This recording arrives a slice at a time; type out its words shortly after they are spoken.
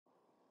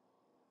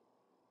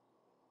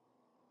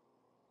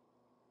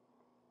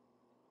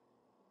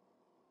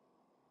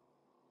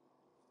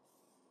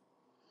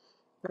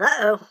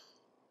Uh-oh.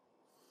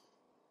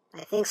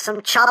 I think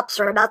some chops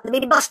are about to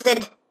be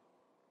busted.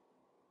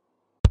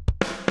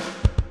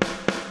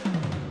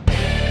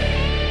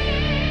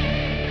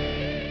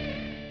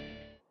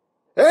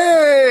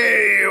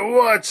 Hey,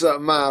 what's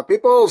up, my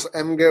peoples?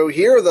 EmGo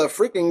here, the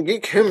freaking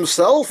geek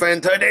himself,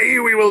 and today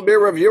we will be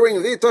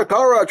reviewing the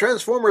Takara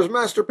Transformers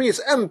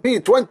masterpiece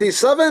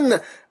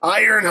MP-27,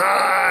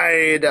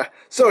 Ironhide.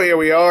 So here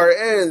we are,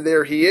 and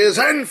there he is,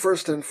 and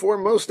first and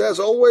foremost, as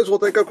always, we'll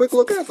take a quick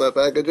look at the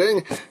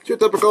packaging. It's your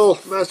typical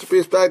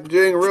masterpiece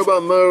packaging,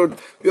 robot mode,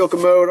 vehicle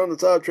mode on the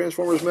top,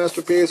 Transformers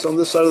masterpiece. On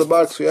this side of the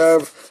box, we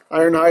have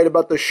Ironhide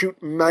about to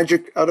shoot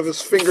magic out of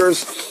his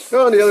fingers.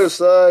 On the other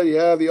side, you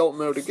have the alt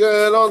mode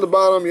again. On the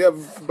bottom, you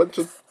have a bunch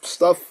of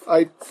stuff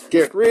I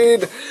can't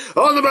read.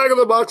 On the back of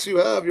the box, you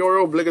have your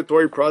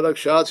obligatory product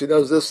shots. He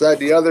does this, that,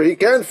 the other. He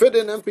can fit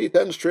in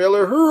MP-10's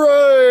trailer.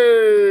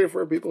 Hooray!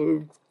 For people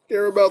who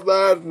care about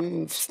that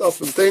and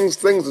stuff and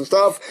things and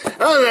stuff.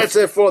 And that's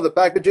it for the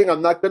packaging.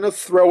 I'm not going to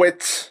throw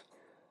it.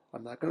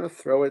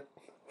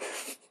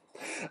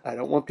 I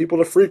don't want people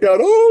to freak out.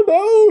 Oh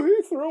no,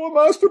 he threw a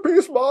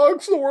masterpiece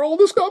box. The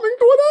world is coming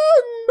to an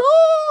end.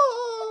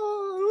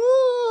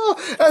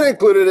 And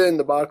included in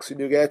the box, you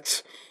do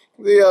get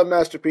the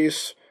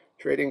masterpiece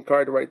trading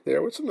card right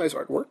there with some nice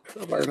artwork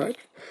of Ironhide.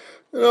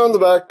 And on the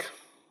back,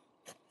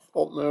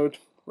 alt mode,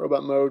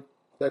 robot mode,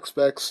 tech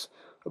specs,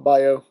 a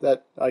bio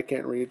that I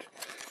can't read.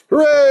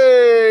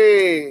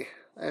 Hooray!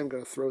 I am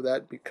going to throw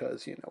that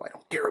because, you know, I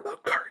don't care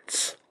about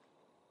cards.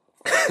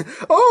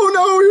 Oh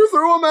no, you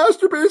threw a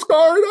masterpiece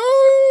card!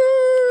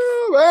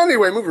 Ah!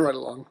 Anyway, moving right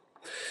along.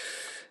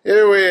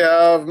 Here we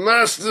have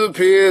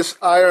Masterpiece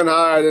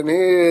Ironhide, and he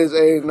is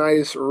a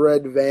nice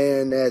red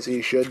van, as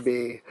he should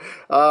be.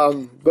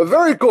 But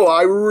very cool.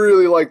 I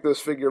really like this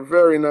figure.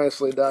 Very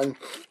nicely done.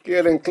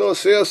 Getting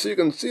close here so you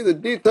can see the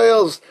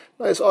details.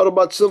 Nice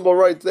Autobot symbol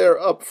right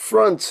there up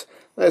front.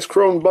 Nice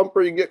chrome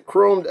bumper. You get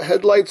chromed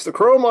headlights. The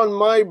chrome on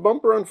my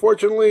bumper,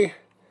 unfortunately,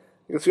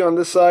 you can see on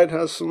this side,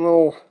 has some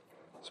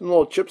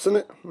little chips in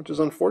it, which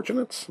is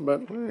unfortunate,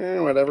 but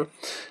whatever.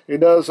 He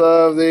does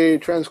have the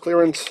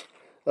transclearance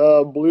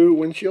blue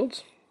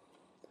windshields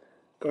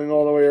going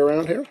all the way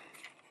around here.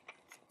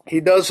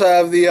 He does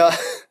have the have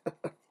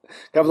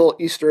a little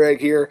Easter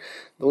egg here,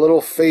 the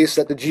little face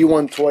that the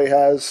G1 toy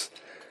has.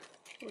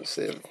 Let's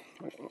see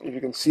if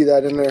you can see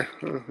that in there.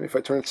 If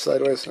I turn it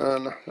sideways, I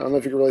don't know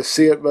if you can really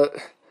see it, but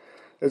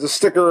there's a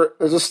sticker.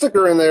 There's a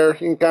sticker in there.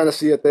 You can kind of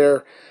see it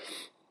there,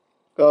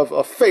 of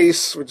a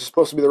face, which is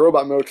supposed to be the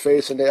robot mode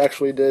face, and they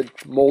actually did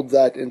mold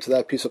that into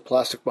that piece of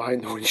plastic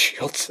behind the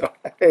windshield. So,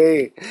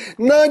 hey,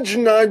 nudge,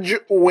 nudge,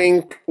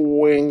 wink,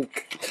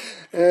 wink.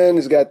 And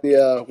he's got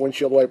the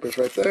windshield wipers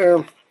right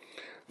there.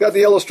 Got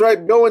the yellow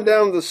stripe going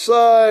down the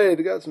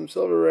side. Got some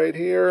silver right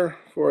here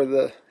for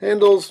the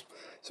handles.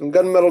 Some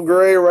gunmetal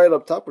gray right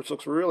up top, which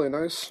looks really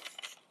nice.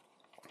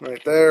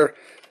 Right there.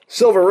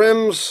 Silver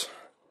rims.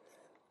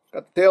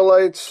 Got the tail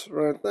lights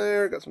right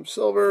there. Got some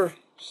silver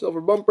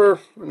bumper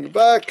in the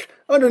back.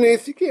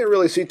 Underneath, you can't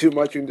really see too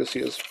much. You can just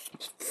see his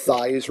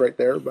thighs right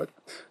there, but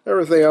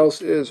everything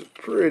else is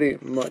pretty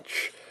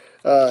much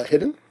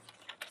hidden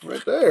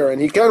right there.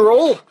 And he can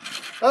roll,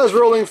 as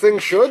rolling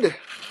things should.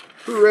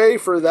 Hooray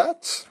for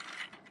that.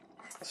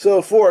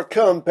 So for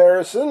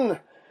comparison,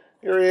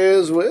 here he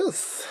is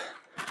with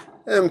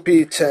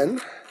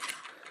MP-10.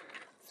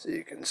 So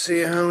you can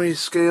see how he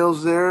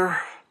scales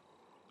there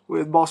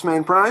with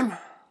Bossman Prime.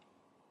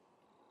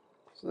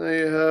 So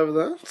there you have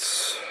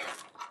that.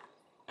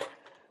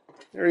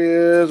 There he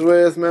is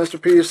with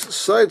Masterpiece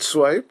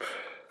Sideswipe.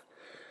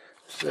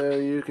 So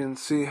you can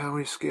see how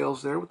he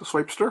scales there with the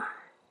Swipester.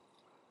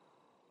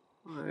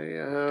 There you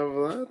have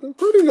that. And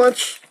pretty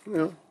much, you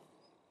know,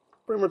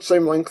 pretty much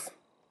same length.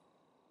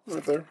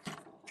 Right there.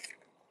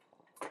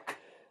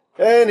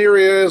 And here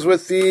he is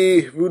with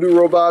the Voodoo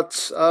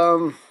Robots.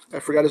 I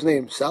forgot his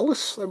name.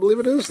 Salus, I believe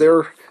it is.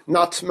 They're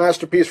not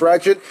Masterpiece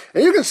Ratchet.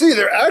 And you can see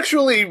they're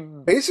actually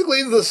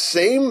basically the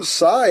same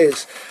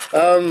size.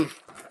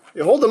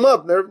 You hold them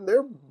up,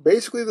 they're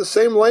basically the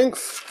same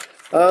length.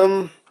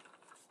 I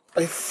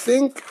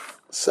think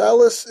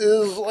Salus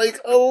is like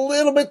a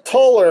little bit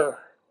taller.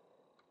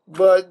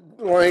 But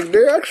like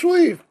they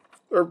actually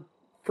are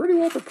pretty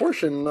well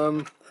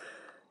proportioned.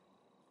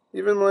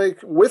 Even like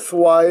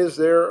width-wise,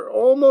 they're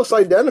almost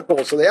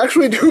identical. So they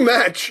actually do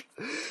match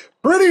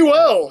pretty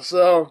well.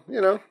 So, you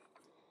know,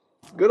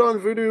 good on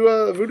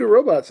Voodoo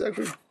Robots.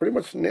 Actually pretty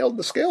much nailed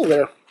the scale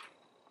there.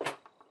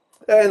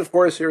 And of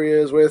course here he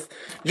is with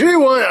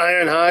G1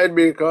 Ironhide,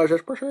 because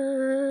it's precious.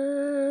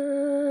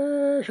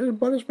 His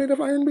butt is made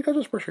of iron because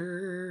it's precious.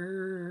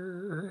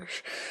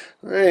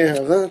 There you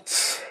have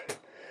that.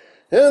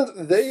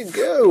 And there you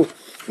go.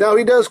 Now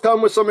he does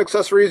come with some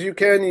accessories you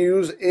can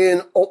use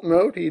in alt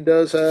mode. He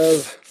does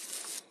have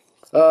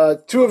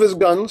two of his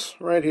guns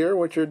right here,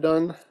 which are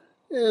done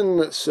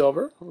in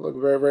silver. Look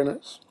very, very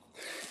nice.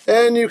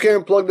 And you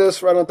can plug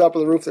this right on top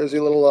of the roof. There's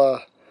a little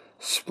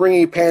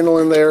springy panel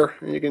in there,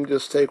 and you can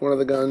just take one of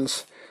the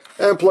guns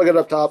and plug it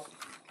up top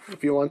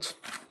if you want.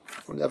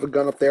 You have a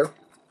gun up there.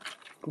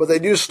 but they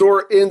do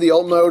store in the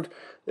alt mode.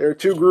 There are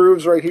 2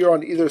 grooves right here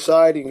on either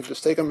side. You can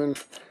just take them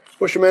and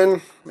push them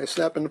in. They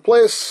snap into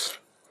place.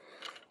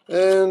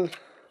 And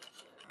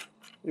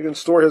you can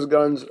store his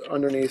guns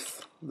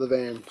underneath the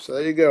van. So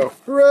there you go.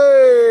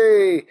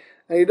 Hooray!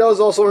 And he does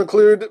also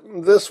include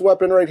this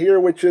weapon right here,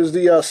 which is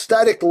the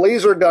static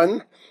laser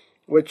gun,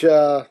 which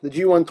the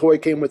G1 toy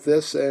came with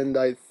this, and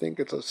I think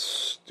it's a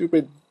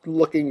stupid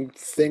looking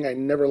thing. I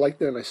never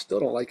liked it, and I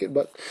still don't like it.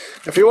 But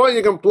if you want,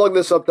 you can plug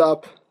this up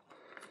top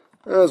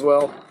as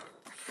well.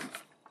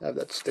 Have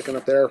that sticking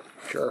up there.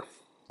 Sure.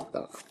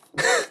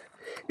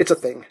 It's a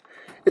thing.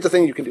 It's a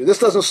thing you can do. This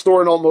doesn't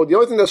store in alt mode. The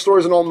only thing that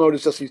stores in alt mode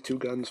is just these 2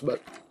 guns, but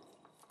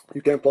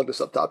you can plug this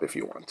up top if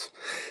you want.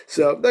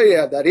 So there you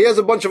have that. He has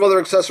a bunch of other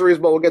accessories,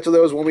 but we'll get to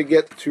those when we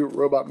get to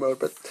robot mode.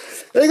 But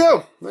there you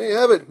go. There you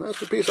have it.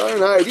 Masterpiece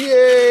Ironhide.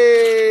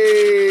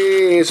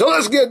 Yay! So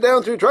let's get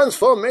down to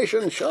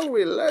transformation, shall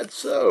we? Let's.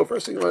 So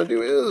first thing you want to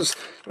do is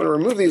you want to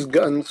remove these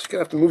guns. You're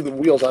going to have to move the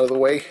wheels out of the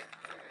way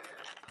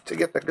to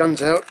get the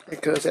guns out,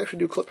 because they actually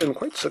do clip in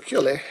quite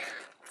securely.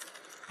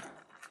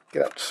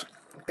 Get out.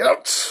 Get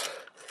out.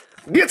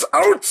 Get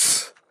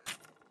out!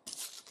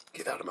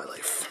 Get out of my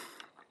life.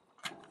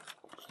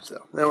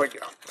 So, there we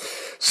go.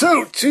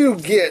 So, to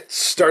get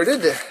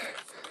started,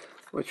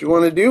 what you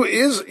want to do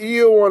is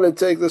you want to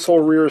take this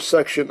whole rear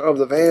section of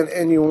the van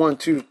and you want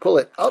to pull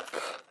it up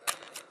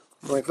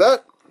like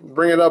that.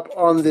 Bring it up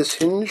on this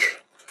hinge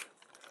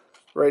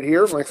right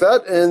here like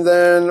that, and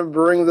then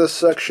bring this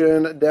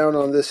section down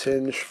on this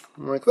hinge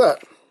like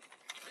that.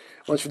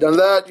 Once you've done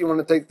that, you want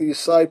to take these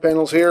side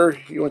panels here,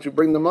 you want to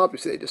bring them up. You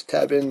see they just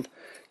tab in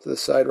to the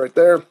side right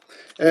there,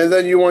 and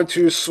then you want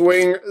to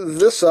swing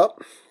this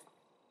up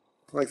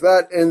like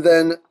that, and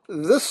then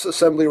this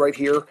assembly right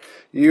here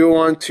you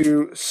want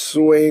to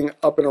swing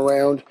up and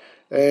around,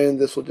 and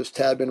this will just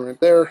tab in right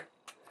there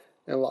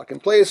and lock in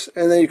place,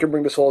 and then you can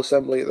bring this whole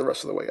assembly the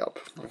rest of the way up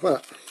like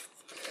that.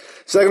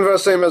 Second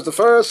verse, same as the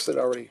first. It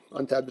already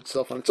untabbed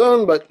itself on its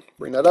own, but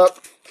bring that up,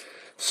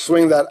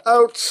 swing that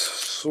out,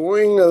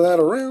 swing that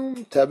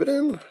around, tab it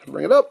in,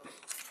 bring it up,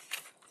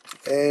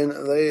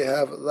 and they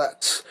have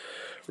that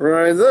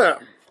right there.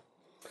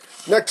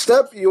 Next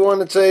step, you want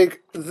to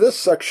take this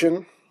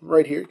section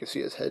right here. You can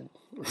see his head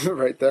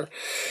right there,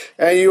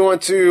 and you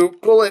want to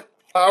pull it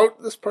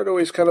out. This part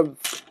always kind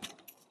of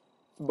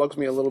bugs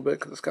me a little bit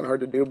because it's kind of hard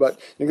to do, but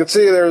you can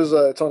see there's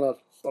it's on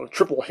a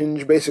triple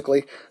hinge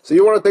basically. So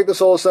you want to take this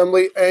whole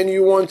assembly and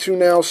you want to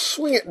now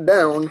swing it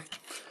down,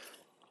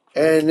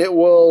 and it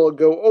will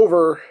go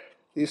over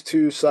these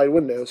 2 side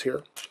windows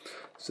here.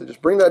 So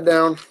just bring that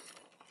down,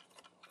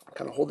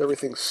 kind of hold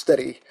everything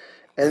steady,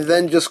 and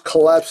then just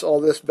collapse all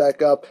this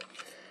back up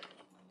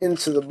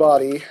into the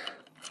body.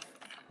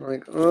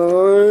 Like,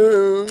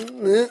 there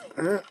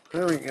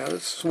we go.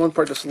 This one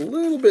part just a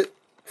little bit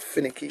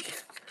finicky.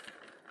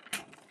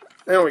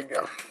 There we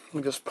go.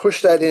 We just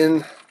push that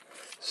in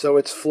so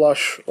it's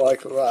flush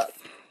like that.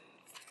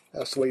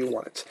 That's the way you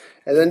want it.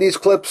 And then these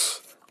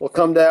clips will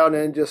come down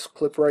and just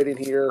clip right in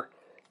here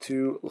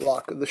to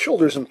lock the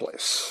shoulders in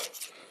place.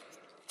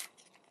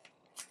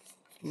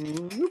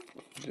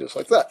 Just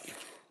like that.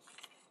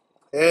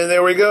 And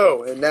there we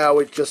go. And now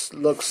it just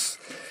looks,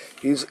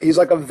 he's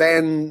like a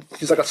van,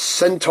 he's like a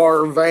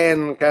centaur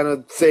van kind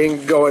of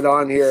thing going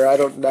on here.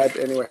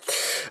 Anyway.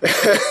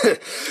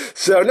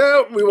 So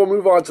now we will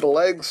move on to the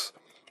legs.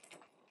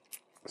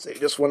 So you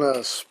just want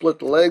to split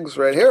the legs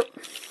right here.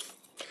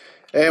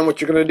 And what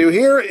you're going to do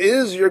here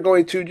is you're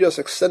going to just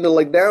extend the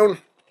leg down.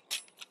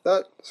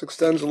 That just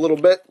extends a little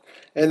bit.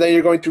 And then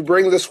you're going to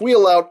bring this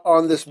wheel out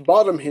on this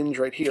bottom hinge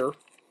right here.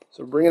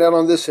 So bring it out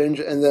on this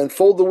hinge and then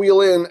fold the wheel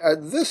in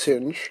at this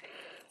hinge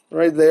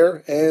right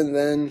there, and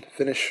then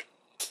finish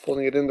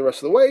folding it in the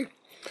rest of the way.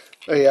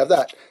 There you have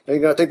that. Then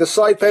you're going to take the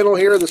side panel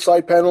here. The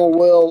side panel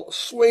will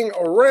swing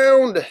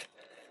around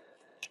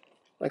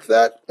like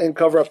that and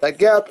cover up that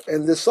gap,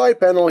 and this side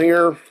panel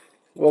here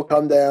will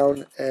come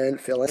down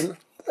and fill in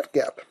that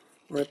gap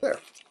right there.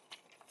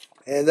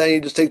 And then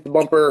you just take the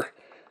bumper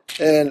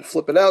and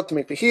flip it out to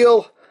make the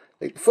heel,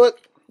 take the foot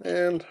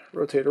and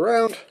rotate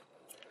around.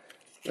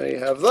 There you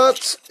have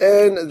that,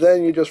 and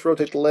then you just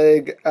rotate the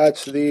leg at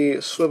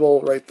the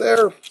swivel right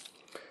there,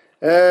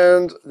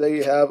 and there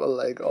you have a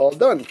leg all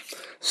done.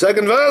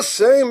 Second verse,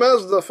 same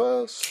as the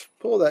first.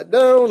 Pull that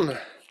down,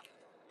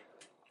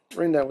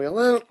 bring that wheel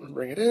out,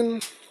 bring it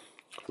in,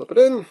 flip it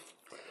in,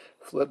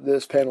 flip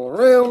this panel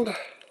around,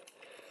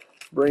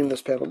 bring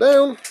this panel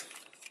down,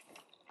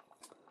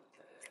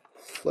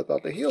 flip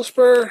out the heel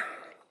spur,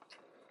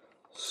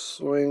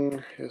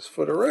 swing his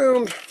foot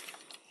around,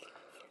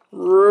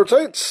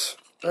 rotates,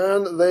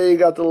 and there you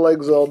got the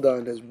legs all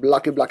done, his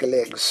blocky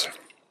legs.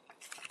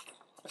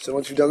 So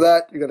once you've done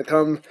that, you're going to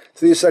come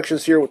to these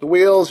sections here with the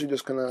wheels. You're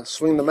just going to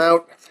swing them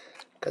out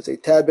because they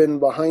tab in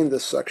behind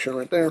this section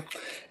right there.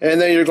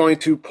 And then you're going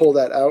to pull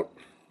that out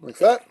like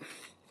that.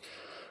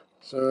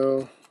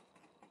 So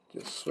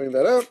just swing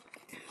that out,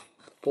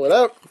 pull it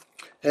out,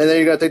 and then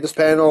you're going to take this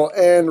panel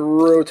and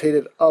rotate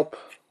it up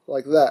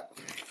like that.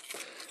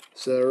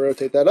 So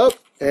rotate that up,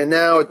 and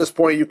now at this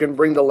point you can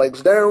bring the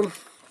legs down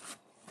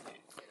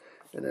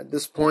And at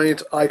this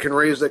point, I can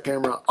raise the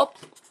camera up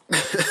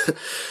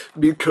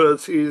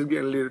because he's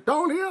getting a little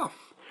tall here.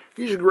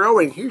 He's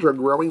growing. He's a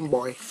growing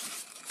boy.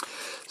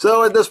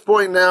 So at this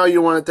point now,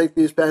 you want to take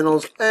these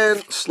panels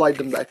and slide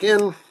them back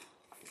in.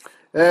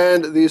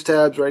 And these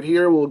tabs right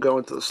here will go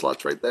into the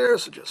slots right there.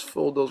 So just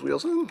fold those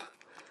wheels in.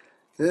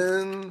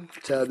 And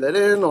tab that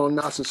in all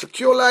nice and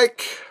secure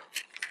like.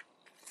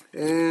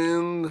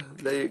 And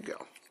there you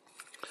go.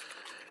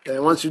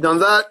 And once you've done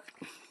that,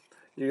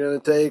 you're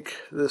going to take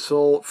this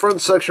whole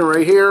front section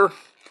right here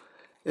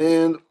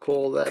and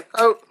pull that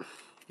out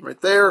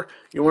right there.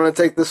 You want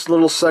to take this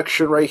little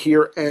section right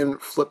here and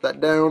flip that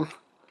down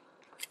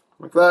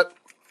like that.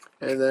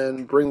 And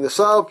then bring this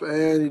up,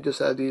 and you just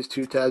have these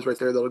two tabs right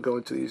there that'll go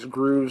into these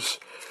grooves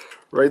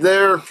right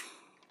there.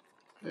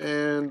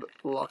 And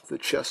lock the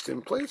chest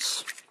in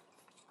place.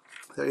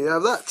 There you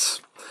have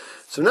that.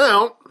 So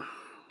now,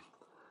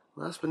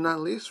 last but not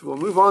least, we'll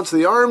move on to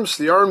the arms.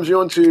 The arms, you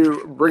want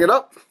to bring it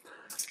up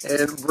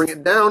and bring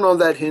it down on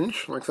that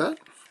hinge like that.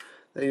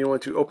 Then you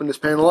want to open this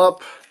panel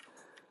up,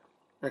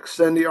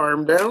 extend the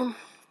arm down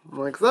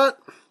like that.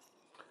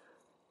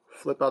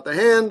 Flip out the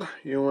hand.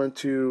 You want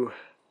to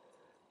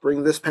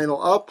bring this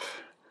panel up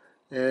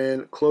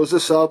and close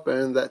this up,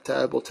 and that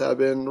tab will tab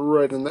in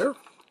right in there.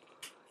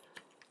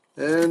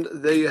 And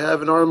there you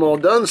have an arm all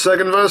done.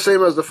 Second verse,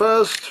 same as the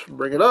first.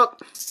 Bring it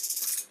up,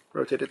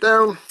 rotate it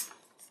down,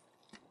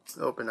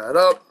 open that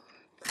up,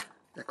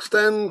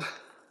 extend,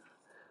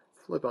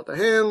 flip out the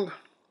hand,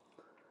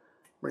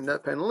 bring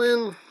that panel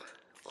in,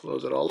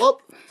 close it all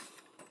up.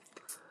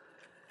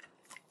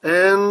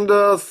 And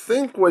I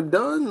think we're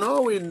done.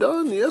 No, we're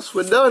done. Yes,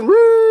 we're done.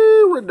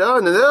 Woo, we're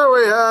done. And there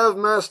we have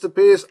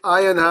Masterpiece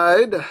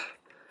Ironhide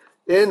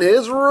in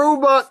his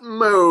robot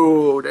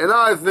mode. And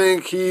I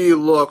think he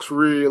looks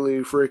really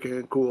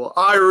freaking cool.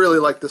 I really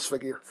like this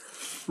figure.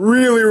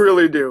 Really,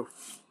 really do.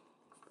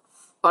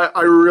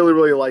 I really,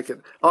 really like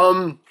it.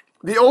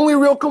 The only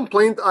real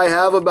complaint I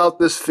have about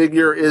this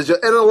figure is,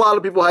 and a lot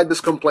of people had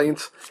this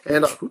complaint,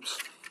 and, oops.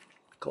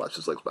 Collapsed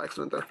his legs by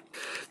accident there.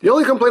 The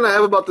only complaint I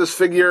have about this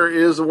figure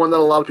is the one that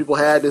a lot of people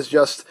had, is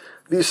just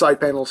these side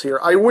panels here.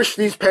 I wish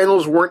these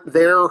panels weren't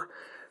there.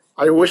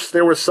 I wish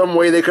there was some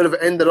way they could have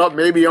ended up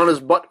maybe on his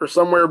butt or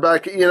somewhere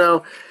back, you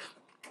know.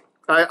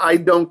 I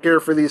don't care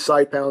for these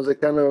side panels.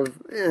 It kind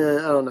of, I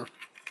don't know.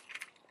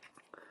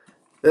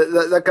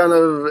 That kind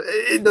of,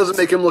 it doesn't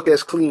make him look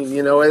as clean,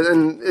 you know,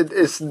 and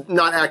it's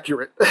not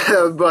accurate.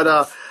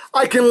 But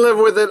I can live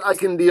with it. I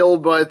can deal,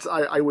 but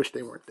I wish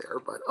they weren't there.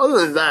 But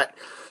other than that,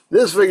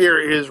 this figure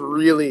is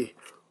really,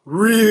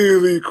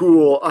 really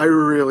cool. I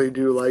really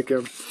do like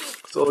him.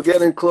 So we'll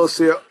get in close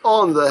here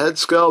on the head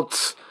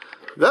sculpt.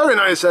 Very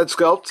nice head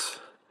sculpt.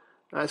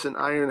 Nice and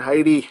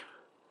Ironhide.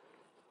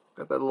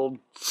 Got that little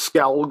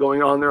scowl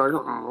going on there. Like,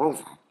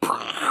 oh,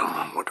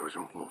 Pram, what are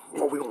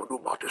we going to do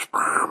about this,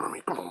 Pram? I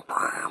mean, come on,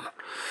 Pram.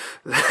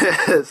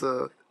 It's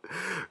a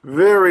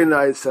very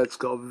nice head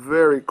sculpt.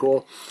 Very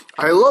cool.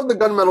 I love the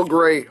gunmetal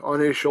gray on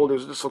his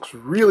shoulders. This looks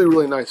really,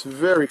 really nice.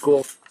 Very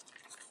cool.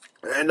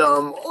 And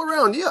all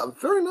around, yeah,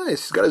 very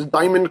nice. He's got his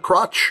diamond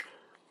crotch.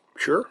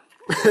 Sure.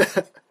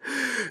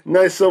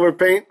 Nice silver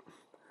paint.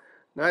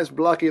 Nice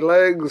blocky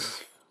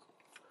legs.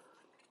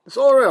 It's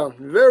all around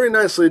very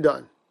nicely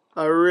done.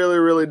 I really,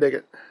 really dig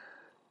it.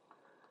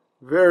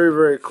 Very,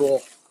 very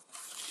cool.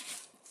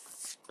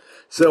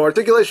 So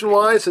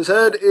articulation-wise, his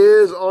head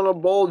is on a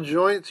ball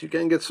joint. You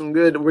can get some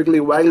good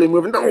wiggly-waggly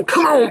movement. Oh,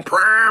 come on,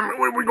 Pram!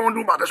 What are we going to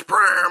do about this,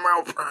 Pram?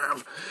 Oh,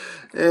 Pram!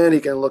 And he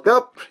can look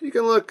up. He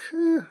can look...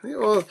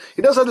 well,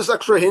 he does have this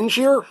extra hinge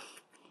here.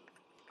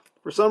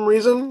 For some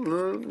reason.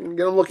 You can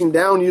get him looking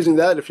down using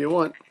that if you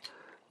want.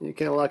 You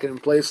can't lock it in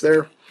place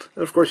there.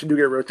 And of course, you do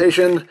get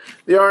rotation.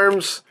 The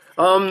arms...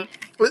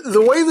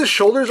 the way the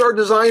shoulders are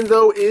designed,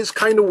 though, is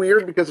kind of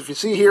weird, because if you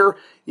see here,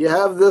 you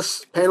have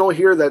this panel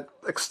here that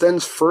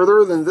extends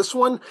further than this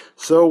one.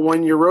 So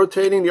when you're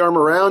rotating the arm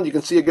around, you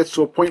can see it gets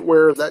to a point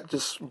where that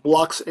just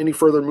blocks any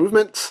further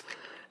movement.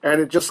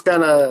 And it just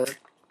kind of...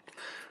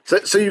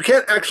 So you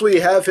can't actually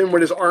have him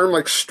with his arm,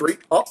 like,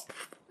 straight up.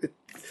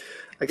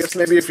 I guess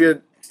maybe if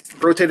you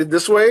rotate it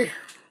this way,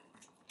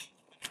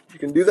 you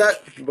can do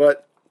that.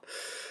 But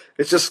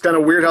it's just kind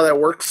of weird how that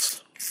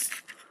works.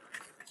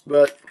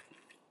 But...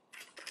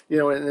 you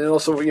know, and it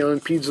also, you know,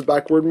 impedes the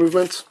backward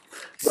movements.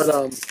 But,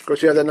 of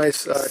course, you have that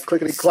nice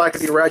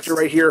clickety-clackety ratchet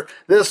right here.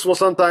 This will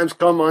sometimes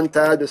come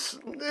untabbed.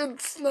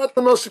 It's not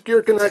the most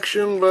secure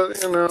connection, but,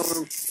 you know,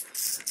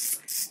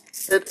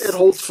 it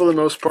holds for the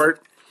most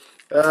part.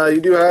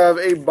 You do have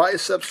a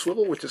bicep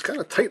swivel, which is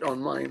kind of tight on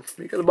mine.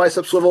 You got a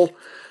bicep swivel,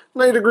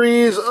 90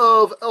 degrees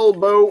of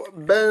elbow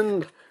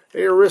bend,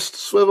 a wrist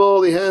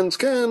swivel. The hands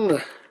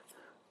can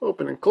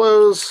open and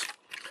close.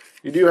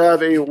 You do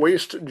have a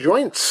waist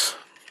joint.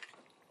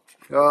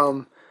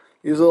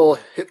 These little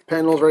hip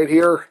panels right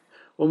here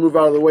will move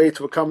out of the way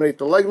to accommodate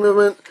the leg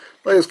movement.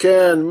 Legs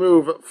can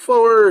move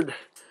forward.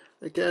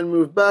 They can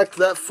move back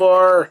that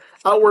far.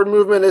 Outward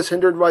movement is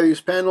hindered by these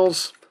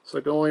panels, so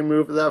it can only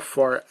move that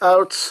far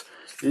out.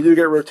 You do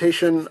get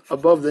rotation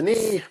above the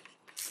knee.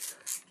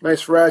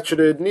 Nice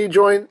ratcheted knee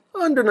joint,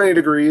 under 90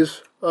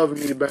 degrees of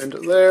knee bend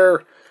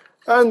there.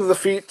 And the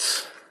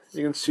feet,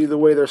 you can see the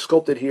way they're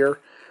sculpted here.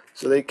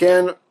 So they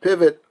can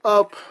pivot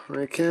up,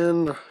 they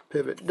can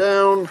pivot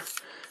down,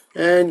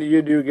 and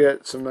you do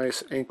get some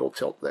nice ankle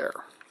tilt there.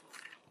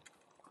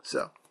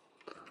 So,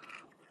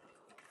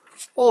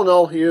 all in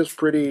all, he is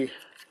pretty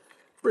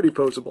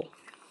poseable.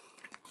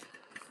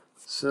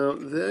 So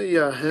there you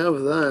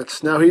have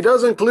that. Now he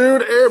does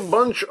include a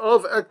bunch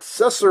of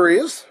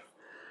accessories.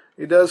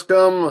 He does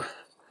come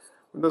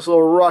with this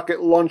little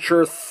rocket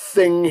launcher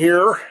thing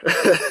here.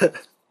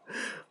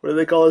 What do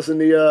they call this in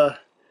the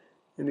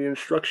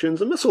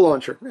instructions? A missile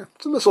launcher. Yeah,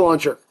 it's a missile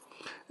launcher.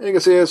 And you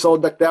can see it's all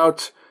decked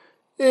out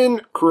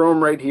in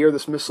chrome right here.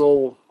 This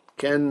missile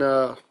can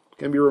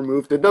be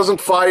removed. It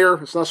doesn't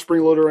fire. It's not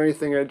spring loaded or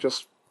anything. It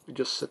just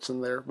sits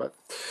in there. But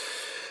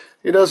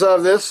he does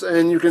have this,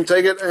 and you can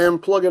take it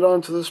and plug it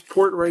onto this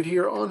port right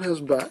here on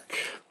his back,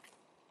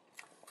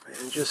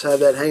 and just have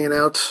that hanging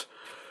out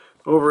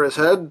over his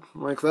head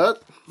like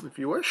that, if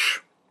you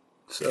wish.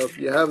 So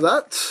you have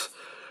that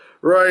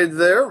right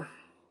there.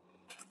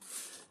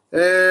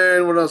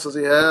 And what else does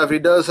he have? He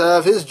does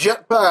have his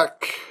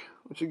jetpack,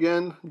 which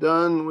again,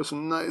 done with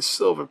some nice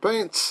silver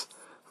paints.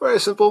 Very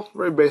simple,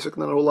 very basic,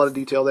 not a whole lot of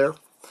detail there.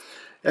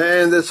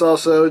 And this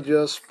also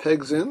just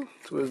pegs in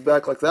to his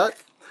back like that.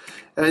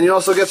 And you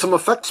also get some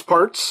effects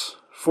parts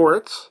for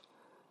it.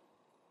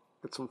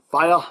 Get some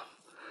fire.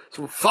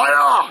 Some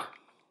fire!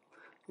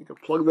 You can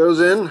plug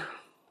those in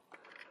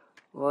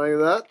like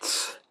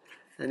that.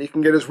 And he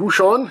can get his whoosh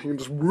on. You can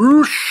just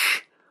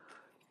whoosh.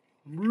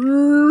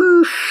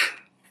 Whoosh.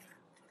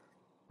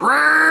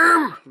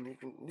 Bram!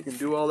 You can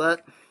do all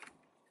that.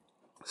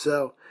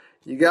 So,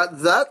 you got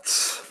that.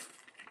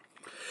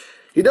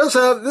 He does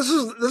have, this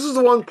is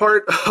the one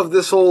part of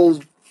this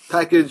whole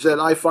package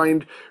that I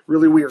find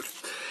really weird.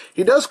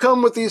 He does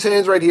come with these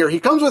hands right here. He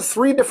comes with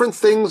 3 different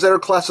things that are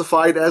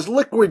classified as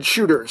liquid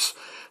shooters.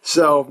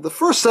 So, the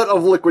first set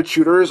of liquid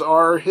shooters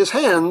are his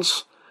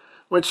hands,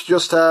 which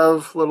just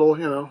have little,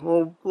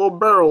 little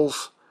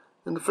barrels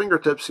in the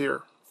fingertips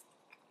here.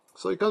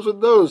 So he comes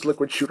with those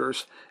liquid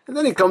shooters. And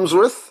then he comes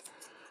with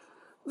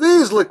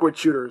these liquid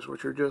shooters,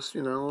 which are just,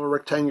 little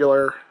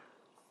rectangular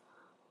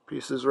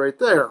pieces right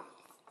there.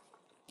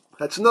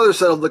 That's another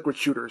set of liquid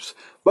shooters.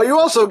 But you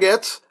also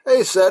get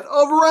a set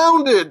of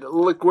rounded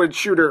liquid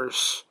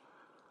shooters.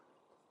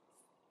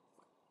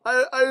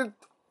 I'm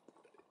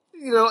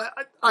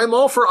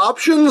all for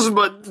options,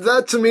 but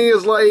that to me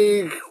is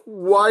like,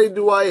 why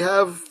do I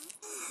have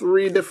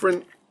 3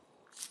 different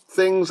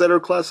things that are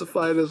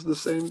classified as the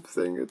same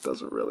thing? It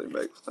doesn't really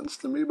make sense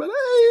to me, but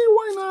hey,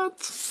 why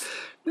not?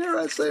 Dare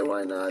I say,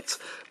 why not?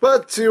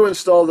 But to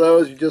install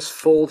those, you just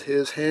fold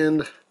his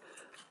hand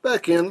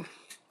back in,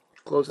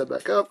 close that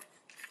back up,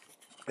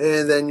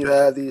 and then you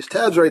have these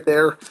tabs right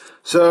there,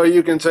 so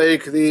you can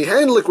take the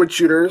hand liquid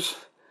shooters,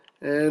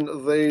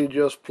 and they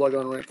just plug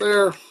on right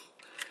there,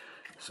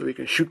 so he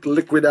can shoot the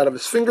liquid out of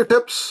his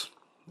fingertips,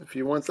 if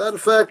you want that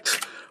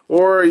effect.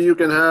 Or you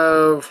can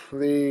have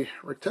the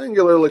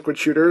rectangular liquid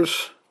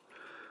shooters,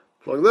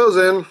 plug those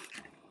in,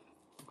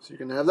 so you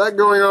can have that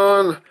going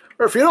on.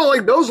 Or if you don't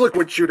like those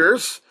liquid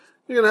shooters,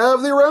 you can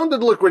have the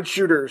rounded liquid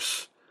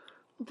shooters.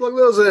 Plug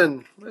those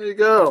in. There you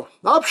go.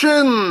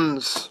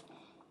 Options!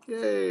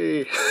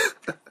 Yay!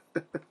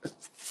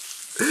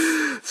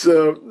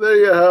 So, there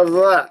you have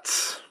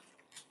that.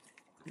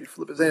 You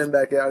flip his hand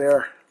back out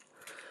here.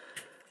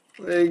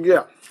 There you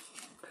go.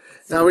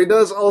 Now, he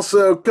does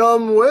also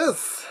come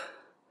with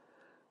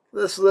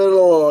this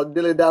little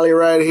dilly-dally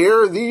right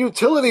here, the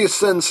utility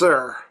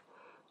sensor.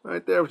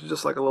 Right there, which is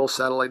just like a little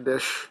satellite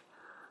dish.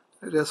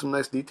 It has some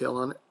nice detail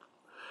on it.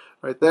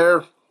 Right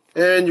there.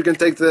 And you can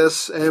take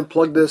this and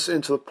plug this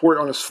into the port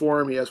on his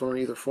forearm. He has one on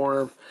either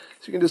forearm.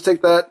 So you can just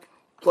take that,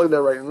 plug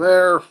that right in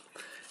there.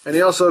 And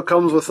he also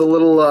comes with a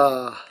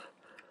little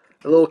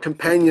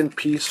companion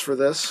piece for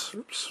this.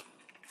 Oops.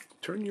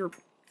 Turn your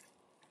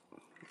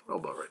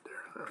elbow right there.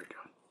 There we go.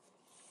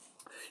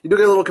 You do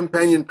get a little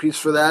companion piece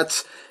for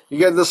that. You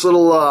get this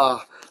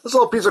little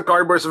piece of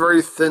cardboard. It's a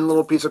very thin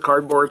little piece of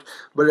cardboard,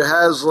 but it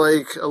has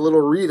like a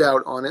little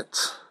readout on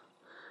it.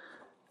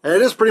 And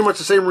it is pretty much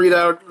the same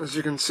readout as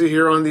you can see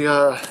here on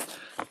the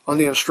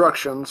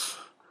instructions,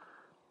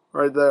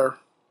 right there.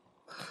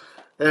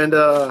 And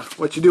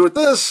what you do with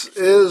this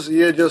is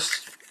you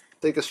just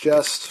take his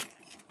chest,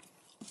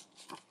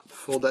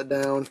 fold that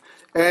down,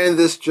 and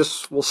this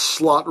just will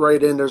slot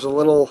right in. There's a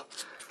little,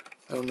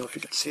 I don't know if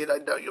you can see it. I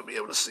doubt you'll be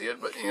able to see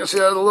it, but you can see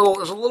there's a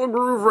little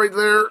groove right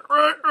there,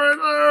 right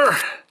there,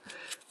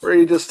 where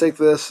you just take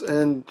this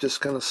and just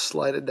kind of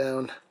slide it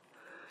down.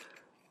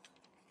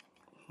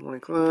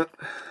 Like that.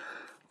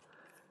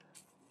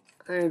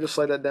 And you just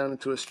slide that down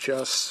into his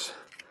chest.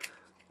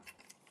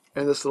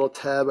 And this little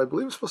tab, I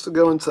believe, is supposed to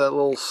go into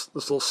this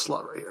little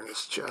slot right here in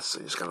his chest. So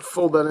you just kind of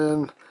fold that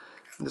in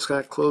and just kind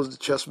of close the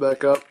chest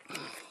back up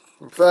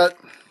like that.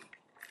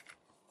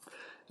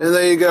 And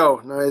there you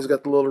go. Now he's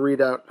got the little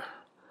readout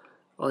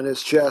on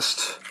his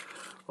chest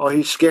while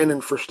he's scanning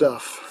for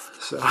stuff.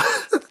 So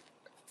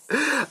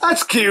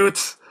that's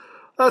cute.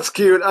 That's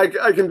cute. I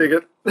can dig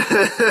it.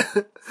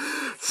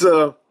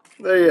 So,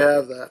 there you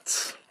have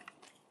that.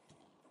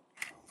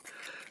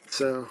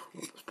 So,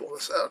 let's pull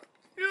this out.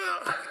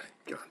 Yeah.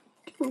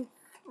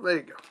 There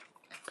you go.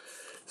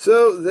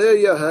 So, there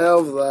you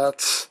have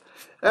that.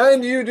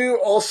 And you do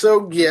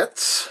also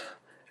get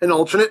an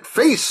alternate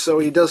face. So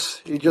he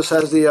just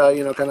has the,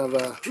 you know, kind of,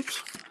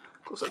 oops,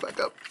 close that back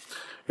up.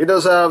 He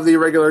does have the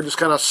regular, just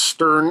kind of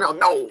stern,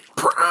 no,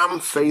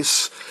 pram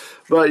face.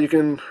 But you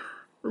can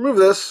remove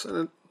this,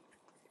 and it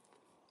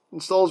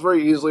installs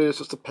very easily. It's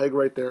just a peg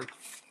right there.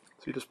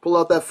 So you just pull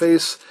out that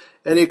face,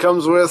 and he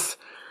comes with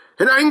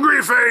an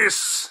angry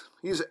face.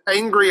 He's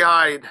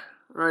angry-eyed.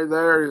 Right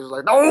there, he's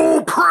like,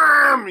 no,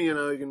 pram! You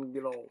know, you can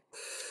get all,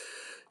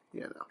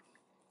 you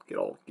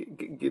know,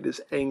 get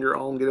his anger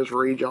on, get his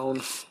rage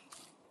on.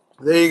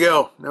 There you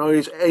go. Now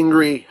he's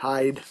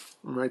angry-eyed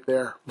right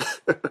there.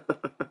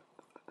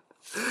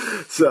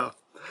 So,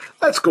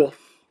 that's cool.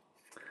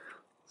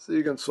 So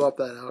you can swap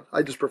that out.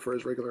 I just prefer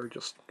his regular,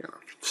 just, you know,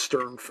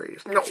 stern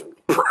face. No,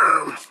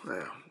 pram!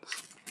 Yeah.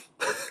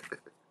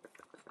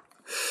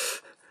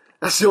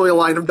 That's the only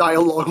line of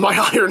dialogue my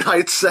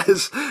Ironhide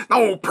says.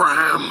 No,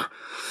 pram!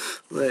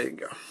 There you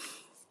go.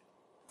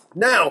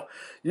 Now,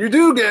 you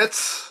do get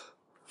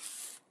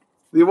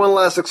the one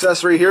last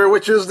accessory here,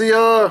 which is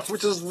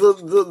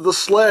the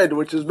sled,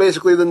 which is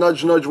basically the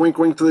nudge nudge wink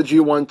wink to the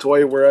G1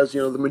 toy, whereas, you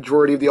know, the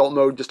majority of the alt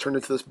mode just turned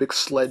into this big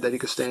sled that you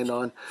can stand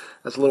on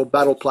as a little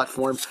battle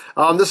platform.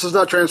 This is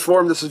not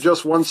transformed, this is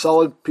just one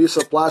solid piece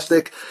of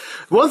plastic.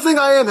 One thing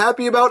I am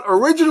happy about,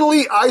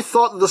 originally I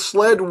thought the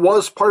sled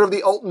was part of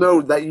the alt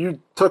mode that you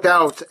took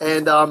out,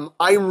 and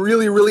I'm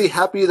really, really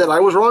happy that I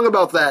was wrong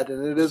about that,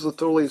 and it is a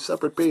totally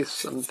separate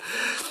piece. And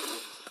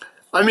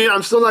I mean,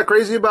 I'm still not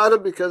crazy about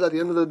it, because at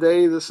the end of the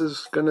day, this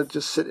is going to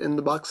just sit in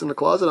the box in the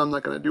closet. I'm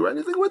not going to do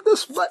anything with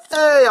this, but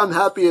hey, I'm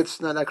happy it's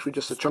not actually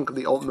just a chunk of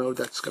the alt mode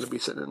that's going to be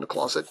sitting in the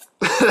closet.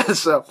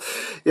 So,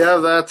 you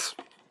have that.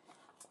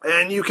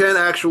 And you can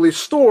actually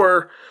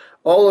store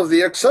all of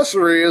the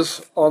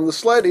accessories on the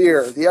sled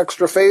here. The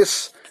extra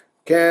face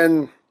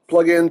can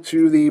plug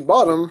into the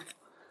bottom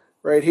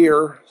right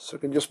here, so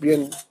it can just be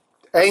an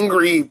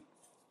angry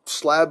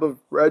slab of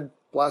red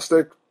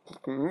plastic.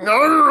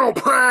 No,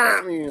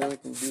 pram! You know, you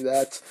can do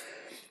that.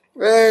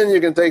 And you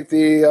can take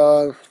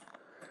the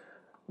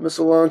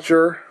missile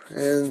launcher,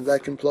 and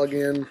that can plug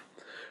in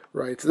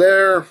right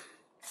there.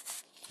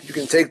 You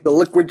can take the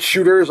liquid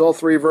shooters, all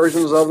three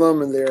versions of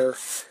them, and their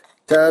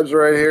tabs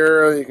right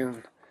here. You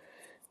can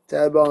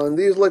tab on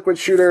these liquid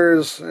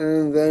shooters,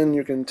 and then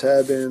you can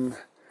tab in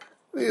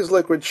these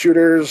liquid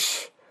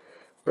shooters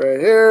right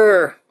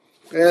here.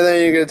 And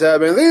then you can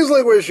tab in these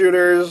liquid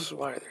shooters.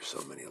 Why are there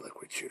so many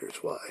liquid shooters?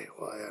 Why?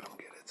 I don't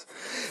get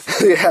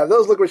it. You have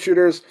those liquid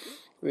shooters.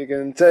 We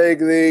can take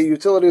the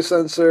utility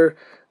sensor.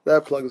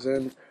 That plugs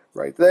in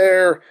right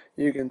there.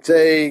 You can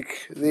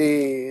take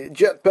the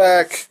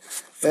jetpack,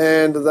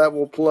 and that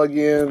will plug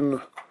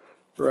in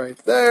right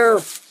there.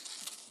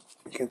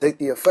 You can take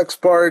the effects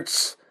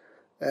parts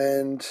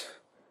and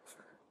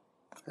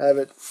have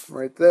it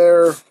right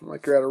there,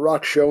 like you're at a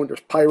rock show and there's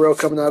pyro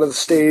coming out of the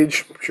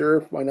stage.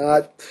 Sure, why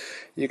not?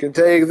 You can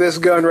take this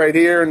gun right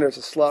here, and there's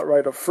a slot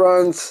right up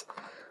front.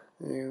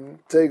 You can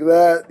take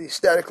that, the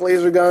static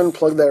laser gun,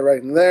 plug that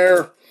right in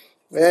there.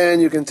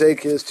 And you can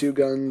take his two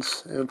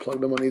guns and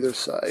plug them on either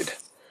side.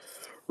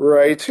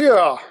 Right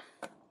here.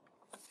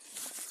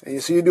 And you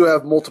see you do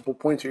have multiple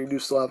points here. You do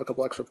still have a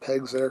couple extra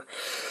pegs there.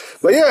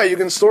 But yeah, you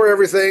can store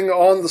everything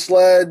on the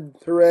sled.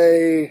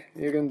 Hooray.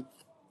 You can,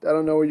 I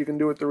don't know what you can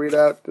do with the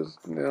readout. Just,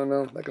 I don't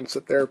know. That can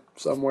sit there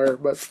somewhere.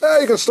 But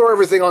you can store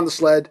everything on the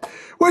sled,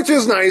 which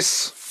is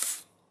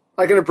nice.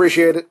 I can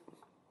appreciate it.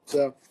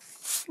 So,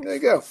 there you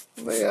go.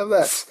 There you have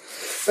that.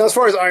 Now, as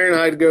far as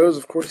Ironhide goes,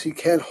 of course, he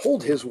can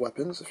hold his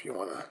weapons if you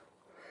want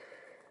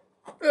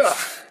to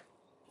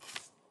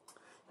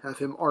have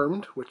him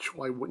armed, which,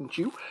 why wouldn't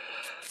you?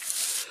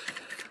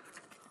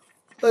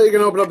 You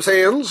can open up his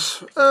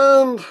hands,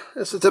 and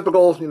it's a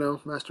typical, you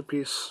know,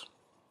 masterpiece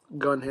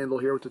gun handle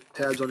here with the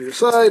tabs on either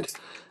side,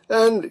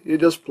 and you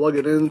just plug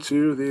it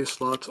into the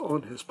slot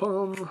on his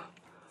palm,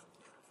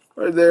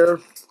 right there,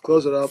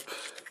 close it up,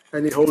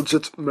 and he holds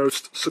it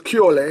most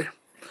securely.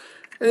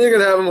 And you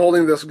can have him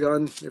holding this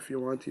gun if you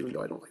want, even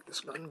though I don't like this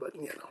gun, but,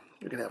 you know,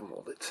 you can have him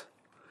hold it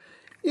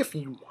if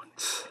you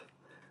want.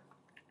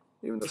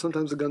 Even though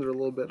sometimes the guns are a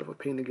little bit of a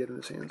pain to get in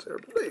his hands there,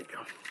 but there you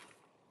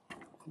go.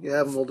 You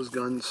have him hold his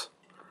guns.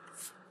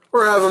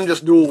 Or have him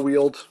just dual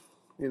wield,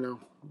 you know,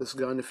 this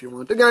gun if you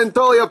want. Again,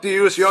 totally up to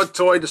you. It's your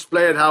toy.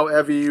 Display it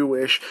however you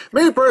wish.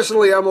 Me,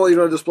 personally, I'm only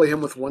going to display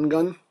him with one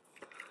gun.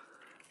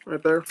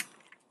 Right there.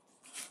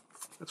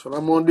 That's what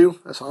I'm going to do.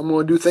 That's how I'm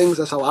going to do things.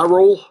 That's how I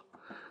roll.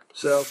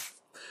 So,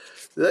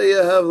 there you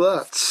have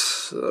that.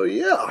 So,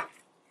 yeah.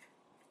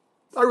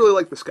 I really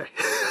like this guy.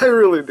 I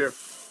really do.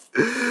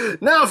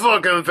 Now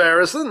for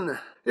comparison.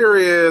 Here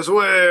he is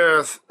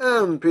with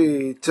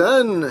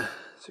MP-10.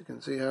 So you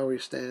can see how he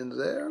stands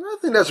there. And I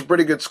think that's a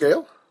pretty good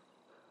scale.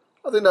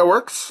 I think that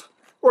works.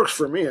 Works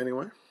for me,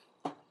 anyway.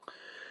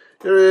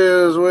 Here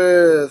he is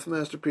with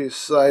Masterpiece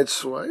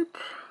Sideswipe.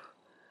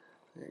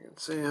 You can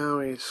see how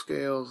he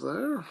scales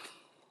there.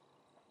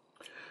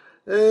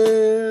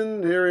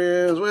 And here he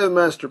is with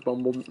Master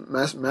Bumblebee.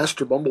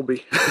 Master Bumblebee.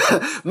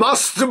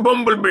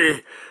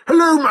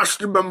 Hello,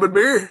 Master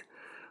Bumblebee.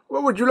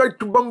 What would you like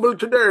to bumble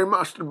today,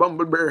 Master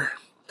Bumblebee?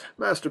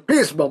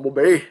 Masterpiece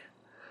Bumblebee.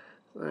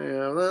 There you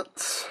have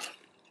that.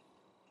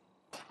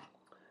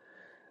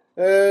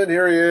 And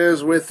here he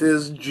is with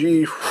his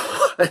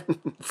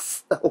G1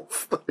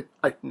 self.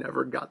 I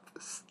never got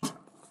this.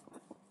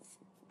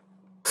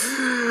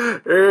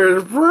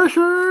 It's precious.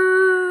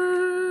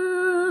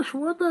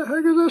 What the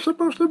heck is this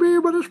supposed to be?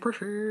 But it's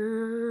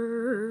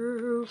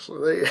precious. So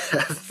they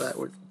have that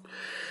with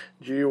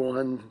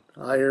G1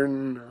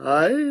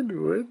 IRONHIDE.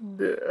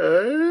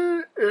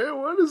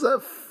 What is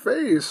that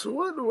face?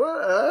 What?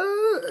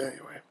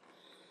 Anyway.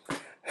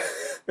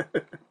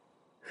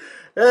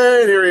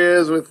 And here he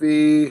is with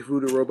the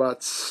Voodoo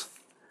Robots.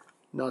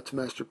 Not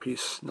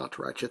Masterpiece, not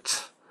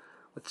Ratchet.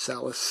 With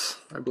Salus,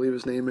 I believe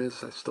his name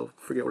is. I still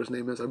forget what his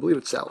name is. I believe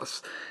it's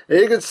Salus. And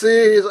you can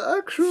see he's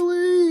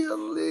actually a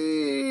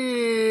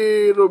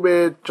little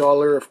bit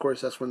taller. Of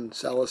course, that's when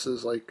Salus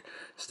is like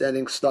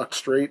standing stock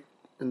straight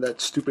in that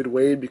stupid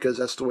way, because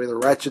that's the way the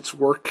Ratchets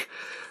work.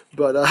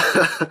 But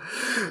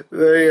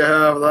there you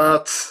have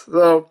that.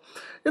 So,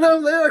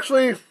 they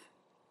actually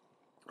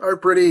are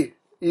pretty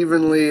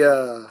evenly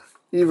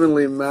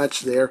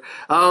matched there.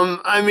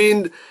 I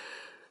mean,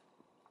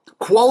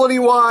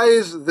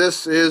 quality-wise,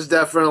 this is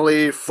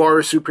definitely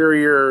far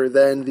superior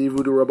than the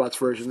Voodoo Robots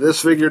version.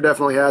 This figure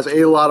definitely has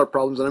a lot of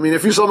problems. And I mean,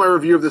 if you saw my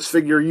review of this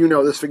figure, you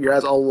know this figure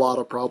has a lot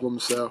of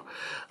problems. So,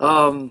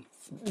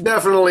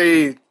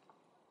 definitely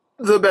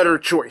the better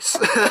choice,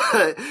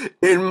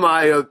 in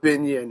my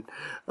opinion.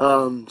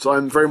 So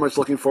I'm very much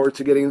looking forward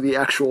to getting the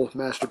actual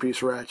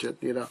Masterpiece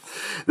Ratchet,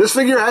 This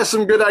figure has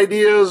some good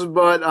ideas,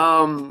 but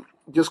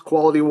just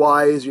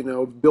quality-wise,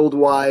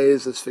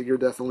 build-wise, this figure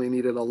definitely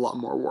needed a lot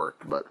more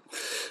work. But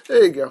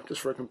there you go,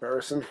 just for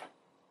comparison.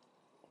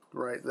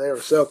 Right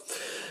there. So,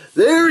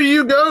 there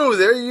you go.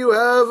 There you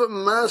have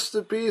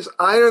Masterpiece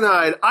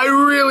IRONHIDE. I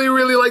really,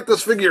 really like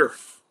this figure.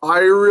 I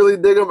really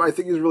dig him. I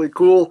think he's really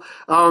cool.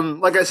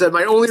 Like I said,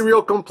 my only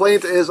real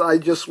complaint is I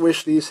just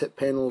wish these hip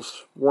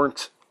panels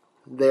weren't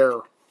there.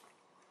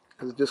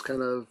 Because it just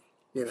kind of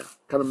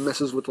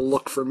messes with the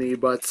look for me.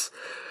 But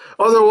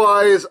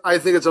otherwise, I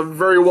think it's a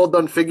very well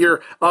done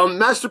figure.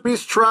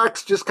 Masterpiece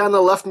Tracks just kind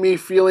of left me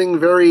feeling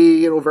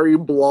very, very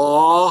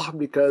blah,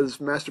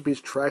 because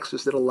Masterpiece Tracks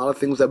just did a lot of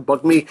things that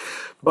bug me.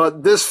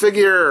 But this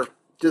figure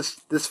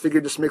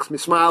just makes me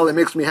smile. It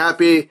makes me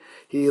happy.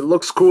 He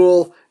looks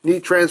cool.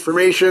 Neat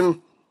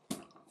transformation.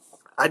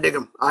 I dig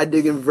him. I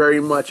dig him very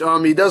much.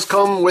 He does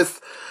come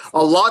with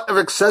a lot of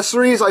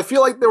accessories. I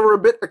feel like they were a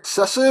bit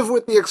excessive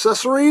with the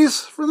accessories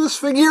for this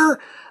figure.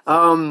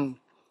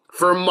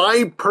 For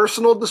my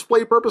personal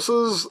display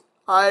purposes,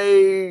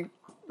 I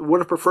would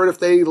have preferred if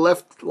they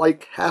left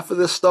like half of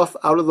this stuff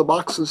out of the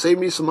box and saved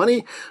me some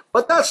money.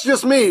 But that's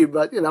just me.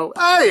 But,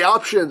 hey,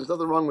 options.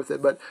 Nothing wrong with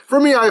it. But for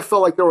me, I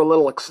felt like they were a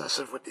little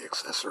excessive with the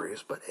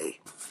accessories. But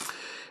hey,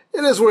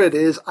 it is what it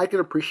is. I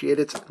can appreciate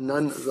it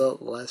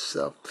nonetheless.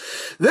 So,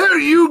 there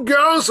you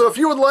go. So, if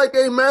you would like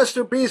a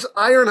Masterpiece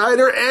IRONHIDE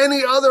or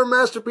any other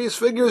Masterpiece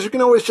figures, you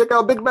can always check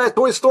out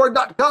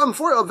BigBadToyStore.com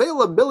for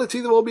availability.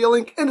 There will be a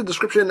link in the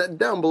description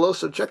down below,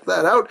 so check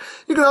that out.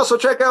 You can also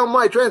check out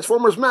my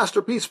Transformers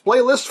Masterpiece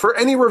playlist for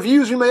any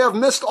reviews you may have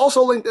missed.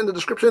 Also linked in the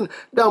description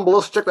down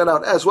below, so check that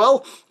out as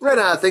well. And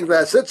I think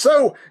that's it.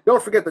 So,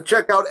 don't forget to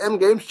check out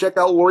EmGames, check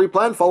out Lori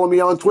Plan, follow me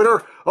on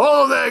Twitter,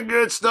 all that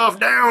good stuff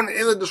down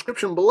in the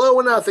description below.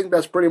 And I think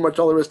that's pretty much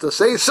all there is to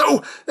say.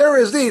 So, there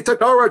is the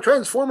Takara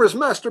Transformers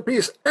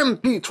Masterpiece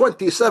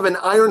MP-27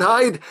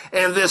 IRONHIDE.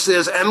 And this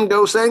is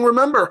EmGo saying,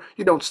 remember,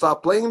 you don't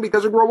stop playing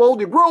because you grow old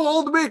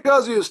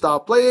because you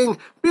stop playing.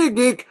 Be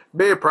geek,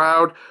 be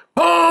proud.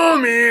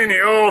 Palm in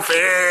your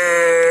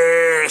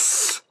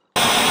face.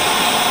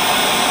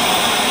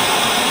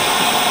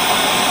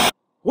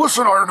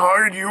 Listen,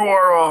 IRONHIDE,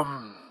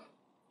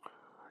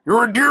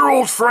 you're a dear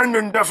old friend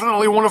and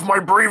definitely one of my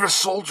bravest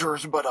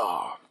soldiers, but,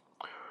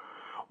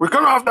 we're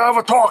gonna have to have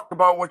a talk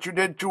about what you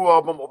did to,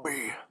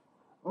 Bumblebee.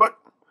 But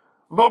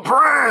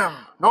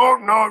Pram! No,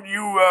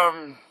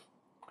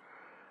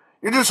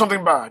 you did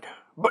something bad.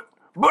 But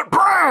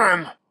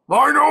Pram!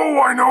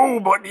 I know,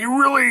 but he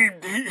really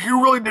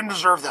didn't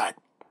deserve that.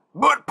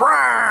 But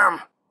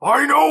Pram!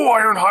 I know,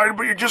 IRONHIDE,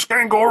 but you just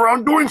can't go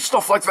around doing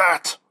stuff like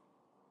that.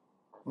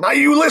 Now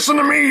you listen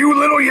to me, you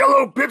little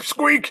yellow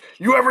pipsqueak.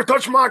 You ever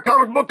touch my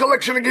comic book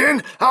collection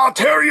again, I'll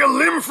tear you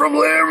limb from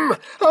limb.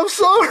 I'm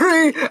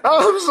sorry.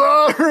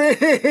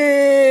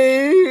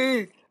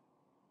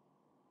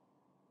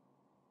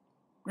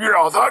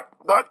 Yeah, that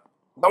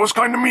was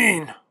kind of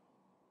mean.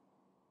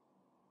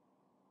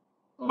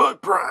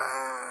 But